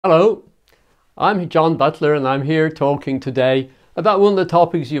Hello, I'm John Butler and I'm here talking today about one of the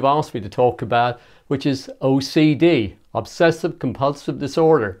topics you've asked me to talk about, which is OCD, Obsessive Compulsive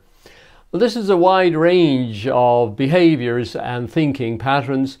Disorder. Well, this is a wide range of behaviors and thinking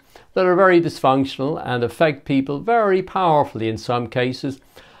patterns that are very dysfunctional and affect people very powerfully in some cases,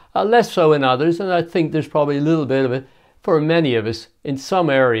 less so in others, and I think there's probably a little bit of it for many of us in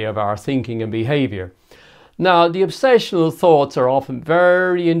some area of our thinking and behavior. Now, the obsessional thoughts are often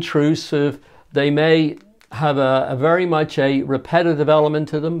very intrusive. They may have a very much a repetitive element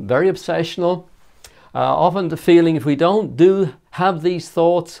to them, very obsessional. Often the feeling if we don't have these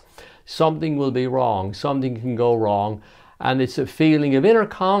thoughts, something will be wrong, something can go wrong. And it's a feeling of inner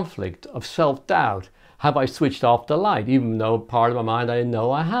conflict, of self-doubt. Have I switched off the light? Even though part of my mind I know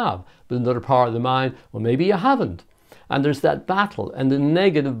I have. But another part of the mind, well, maybe you haven't. And there's that battle, and the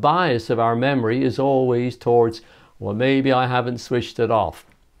negative bias of our memory is always towards, well, maybe I haven't switched it off.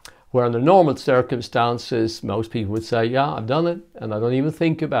 Where in the normal circumstances, most people would say, yeah, I've done it, and I don't even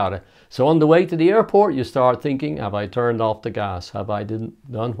think about it. So on the way to the airport, you start thinking, have I turned off the gas? Have I done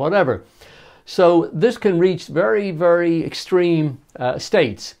whatever? So this can reach very, very extreme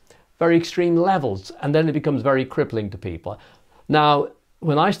states, very extreme levels, and then it becomes very crippling to people. Now,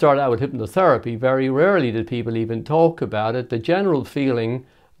 when I started out with hypnotherapy, very rarely did people even talk about it. The general feeling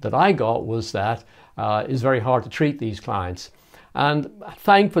that I got was that it's very hard to treat these clients. And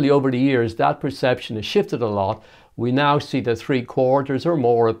thankfully, over the years, that perception has shifted a lot. We now see that 3/4 or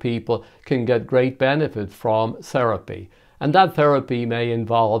more of people can get great benefit from therapy. And that therapy may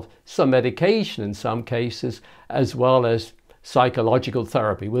involve some medication in some cases, as well as psychological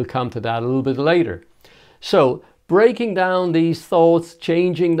therapy. We'll come to that a little bit later. So, breaking down these thoughts,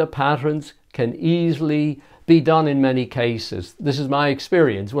 changing the patterns can easily be done in many cases. This is my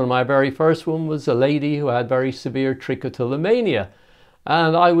experience. One of my very first one was a lady who had very severe trichotillomania.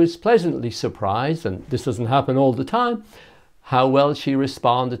 And I was pleasantly surprised, and this doesn't happen all the time, how well she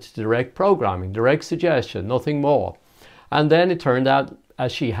responded to direct programming, direct suggestion, nothing more. And then it turned out,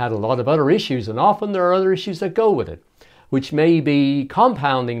 as she had a lot of other issues, and often there are other issues that go with it, which may be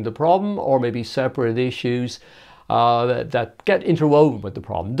compounding the problem or maybe separate issues that get interwoven with the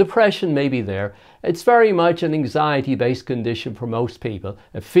problem. Depression may be there. It's very much an anxiety-based condition for most people.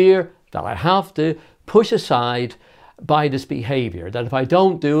 A fear that I have to push aside by this behavior, that if I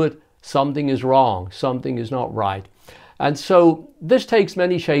don't do it, something is wrong, something is not right. And so this takes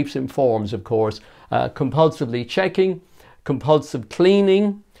many shapes and forms, of course. Compulsively checking, compulsive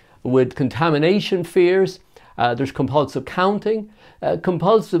cleaning with contamination fears. There's compulsive counting,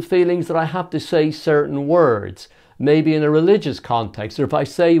 compulsive feelings that I have to say certain words. Maybe in a religious context, or if I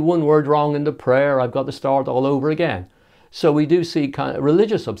say one word wrong in the prayer, I've got to start all over again. So we do see kind of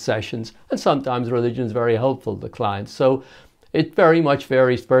religious obsessions, and sometimes religion is very helpful to the clients. So it very much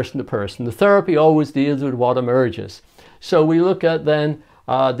varies person to person. The therapy always deals with what emerges. So we look at then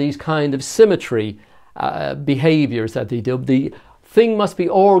these kind of symmetry behaviors that they do. The thing must be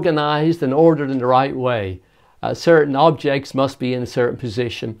organized and ordered in the right way. Certain objects must be in a certain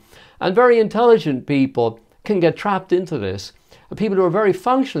position. And very intelligent people can get trapped into this. People who are very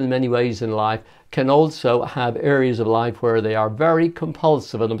functional in many ways in life can also have areas of life where they are very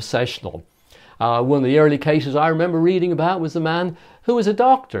compulsive and obsessional. One of the early cases I remember reading about was a man who was a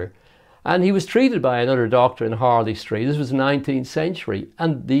doctor, and he was treated by another doctor in Harley Street. This was the 19th century,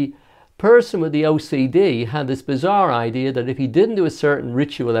 and the person with the OCD had this bizarre idea that if he didn't do a certain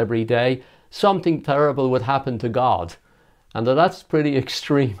ritual every day, something terrible would happen to God. And that's a pretty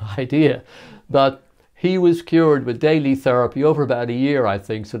extreme idea. But he was cured with daily therapy over about a year, I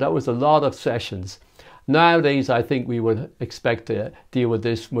think. So that was a lot of sessions. Nowadays, I think we would expect to deal with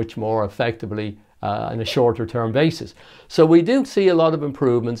this much more effectively on a shorter term basis. So we do see a lot of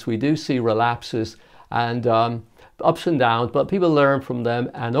improvements. We do see relapses and ups and downs, but people learn from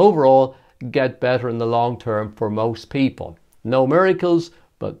them and overall get better in the long term for most people. No miracles,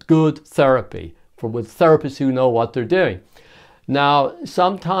 but good therapy with therapists who know what they're doing. Now,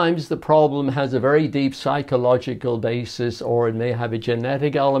 sometimes the problem has a very deep psychological basis, or it may have a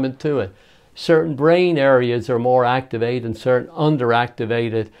genetic element to it. Certain brain areas are more activated and certain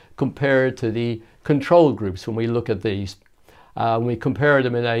underactivated compared to the control groups when we look at these. We compare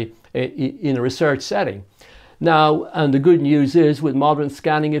them in a research setting. Now, and the good news is with modern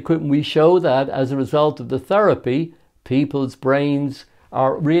scanning equipment, we show that as a result of the therapy, people's brains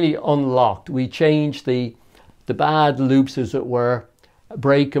are really unlocked. We change the bad loops, as it were,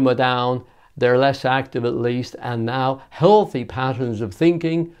 break them down, they're less active at least, and now healthy patterns of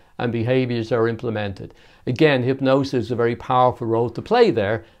thinking and behaviors are implemented. Again, hypnosis is a very powerful role to play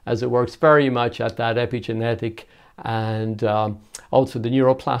there, as it works very much at that epigenetic and also the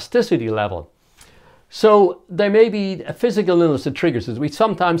neuroplasticity level. So there may be a physical illness that triggers this. We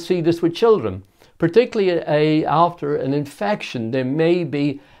sometimes see this with children, particularly after an infection. There may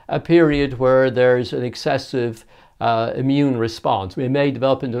be a period where there's an excessive immune response. We may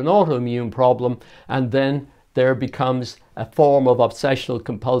develop into an autoimmune problem, and then there becomes a form of obsessional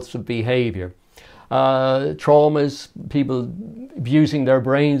compulsive behavior. Traumas, people abusing their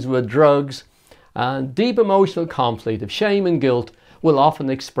brains with drugs, and deep emotional conflict of shame and guilt will often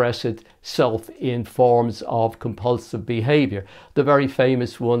express itself in forms of compulsive behavior. The very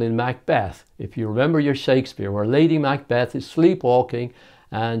famous one in Macbeth, if you remember your Shakespeare, where Lady Macbeth is sleepwalking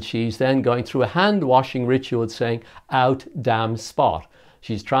and she's then going through a hand washing ritual saying, "Out damn spot."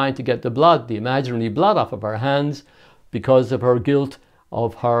 She's trying to get the blood, the imaginary blood, off of her hands because of her guilt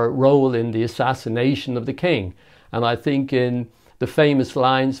of her role in the assassination of the king. And I think in the famous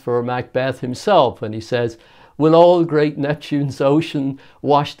lines for Macbeth himself, when he says, "Will all great Neptune's ocean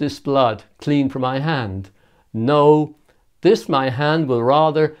wash this blood clean from my hand? No, this my hand will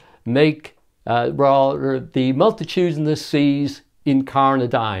rather make the multitudinous seas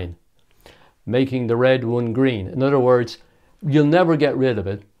incarnadine, making the red one green." In other words, you'll never get rid of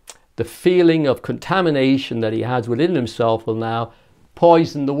it. The feeling of contamination that he has within himself will now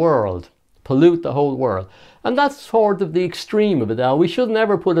poison the world, pollute the whole world. And that's sort of the extreme of it. Now, we should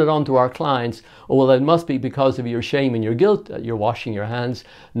never put it onto our clients, "Oh, well, it must be because of your shame and your guilt that you're washing your hands."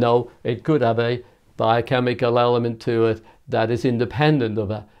 No, it could have a biochemical element to it that is independent of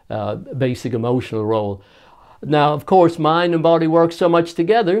a basic emotional role. Now, of course, mind and body work so much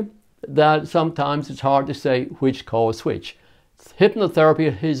together that sometimes it's hard to say which caused which.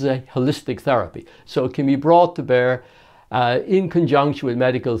 Hypnotherapy is a holistic therapy, so it can be brought to bear in conjunction with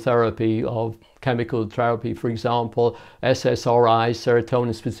medical therapy of chemical therapy, for example, SSRIs,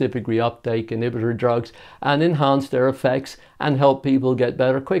 serotonin-specific reuptake inhibitor drugs, and enhance their effects and help people get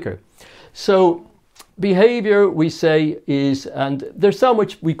better quicker. So behavior, we say, is, and there's so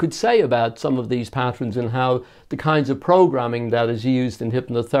much we could say about some of these patterns and how the kinds of programming that is used in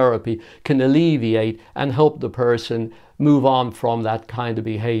hypnotherapy can alleviate and help the person move on from that kind of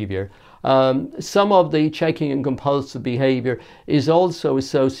behavior. Some of the checking and compulsive behavior is also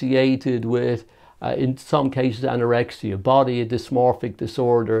associated with, in some cases, anorexia, body dysmorphic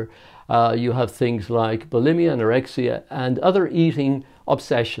disorder. You have things like bulimia, anorexia, and other eating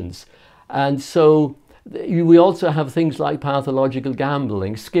obsessions. And so we also have things like pathological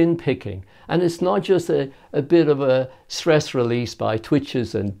gambling, skin picking. And it's not just a bit of a stress release by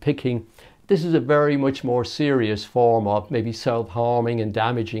twitches and picking. This is a very much more serious form of maybe self-harming and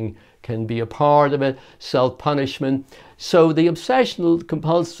damaging can be a part of it, self-punishment. So the obsessional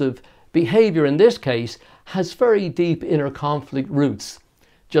compulsive behavior in this case has very deep inner conflict roots,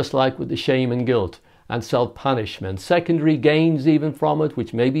 just like with the shame and guilt and self-punishment. Secondary gains even from it,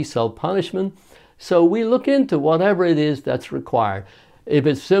 which may be self-punishment. So we look into whatever it is that's required. If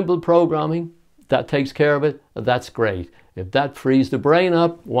it's simple programming, that takes care of it, that's great. If that frees the brain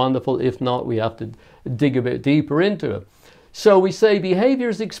up, wonderful. If not, we have to dig a bit deeper into it. So we say behavior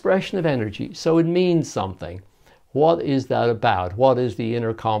is expression of energy, so it means something. What is that about? What is the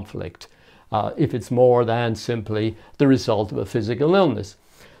inner conflict? If it's more than simply the result of a physical illness.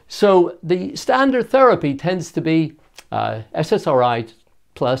 So the standard therapy tends to be SSRI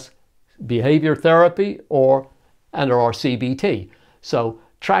plus behavior therapy or CBT. So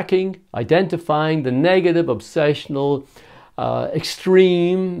tracking, identifying the negative, obsessional,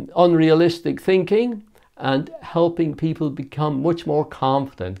 extreme, unrealistic thinking, and helping people become much more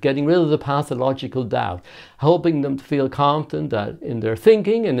confident, getting rid of the pathological doubt, helping them to feel confident that in their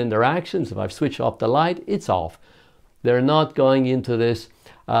thinking and in their actions, if I've switched off the light, it's off. They're not going into this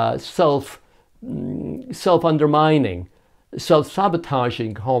self-undermining,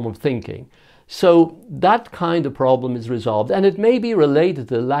 self-sabotaging form of thinking. So that kind of problem is resolved, and it may be related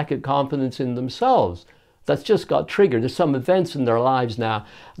to the lack of confidence in themselves. That's just got triggered. There's some events in their lives now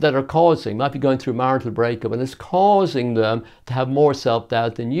that are causing, might be going through marital breakup, and it's causing them to have more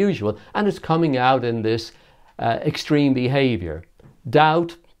self-doubt than usual, and it's coming out in this extreme behavior.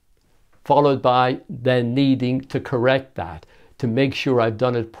 Doubt followed by then needing to correct that, to make sure I've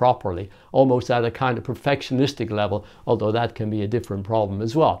done it properly, almost at a kind of perfectionistic level, although that can be a different problem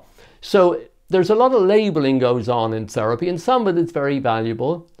as well. So there's a lot of labeling goes on in therapy, and some of it's very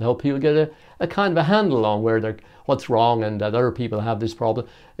valuable to help people get a kind of a handle on what's wrong and that other people have this problem.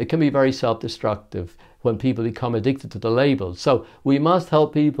 It can be very self-destructive when people become addicted to the labels. So we must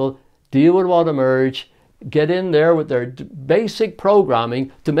help people deal with what emerge, get in there with their basic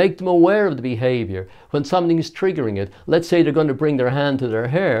programming to make them aware of the behavior. When something is triggering it, let's say they're going to bring their hand to their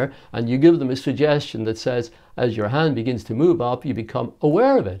hair, and you give them a suggestion that says, as your hand begins to move up, you become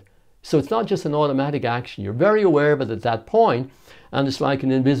aware of it. So it's not just an automatic action. You're very aware of it at that point, and it's like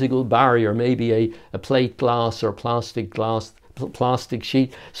an invisible barrier, maybe a plate glass or plastic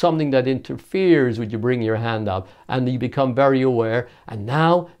sheet, something that interferes with you bringing your hand up, and you become very aware, and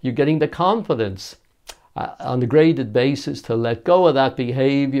now you're getting the confidence on a graded basis to let go of that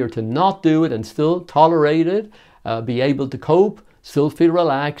behavior, to not do it and still tolerate it, be able to cope, still feel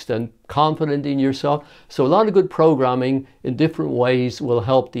relaxed and confident in yourself. So a lot of good programming in different ways will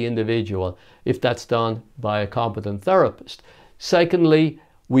help the individual if that's done by a competent therapist. Secondly,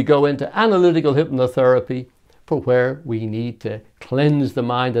 we go into analytical hypnotherapy for where we need to cleanse the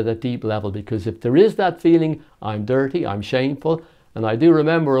mind at a deep level, because if there is that feeling, I'm dirty, I'm shameful. And I do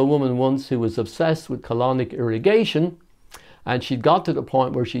remember a woman once who was obsessed with colonic irrigation, and she'd got to the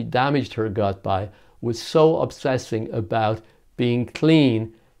point where she damaged her gut was so obsessing about being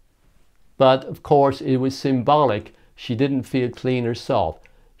clean. But of course it was symbolic. She didn't feel clean herself.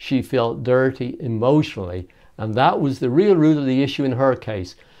 She felt dirty emotionally, and that was the real root of the issue in her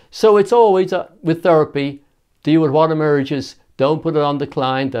case. So it's always with therapy, deal with what emerges. Don't put it on the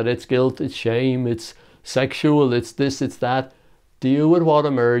client that it's guilt, it's shame, it's sexual, it's this, it's that. Deal with what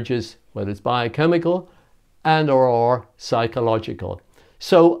emerges, whether it's biochemical and or psychological.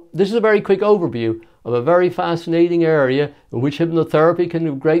 So this is a very quick overview of a very fascinating area in which hypnotherapy can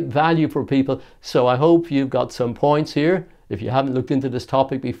have great value for people. So I hope you've got some points here if you haven't looked into this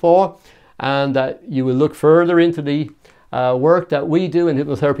topic before, and that you will look further into the work that we do in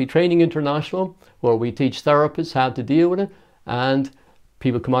Hypnotherapy Training International, where we teach therapists how to deal with it, and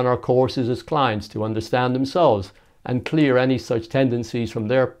people come on our courses as clients to understand themselves and clear any such tendencies from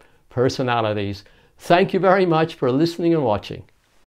their personalities. Thank you very much for listening and watching.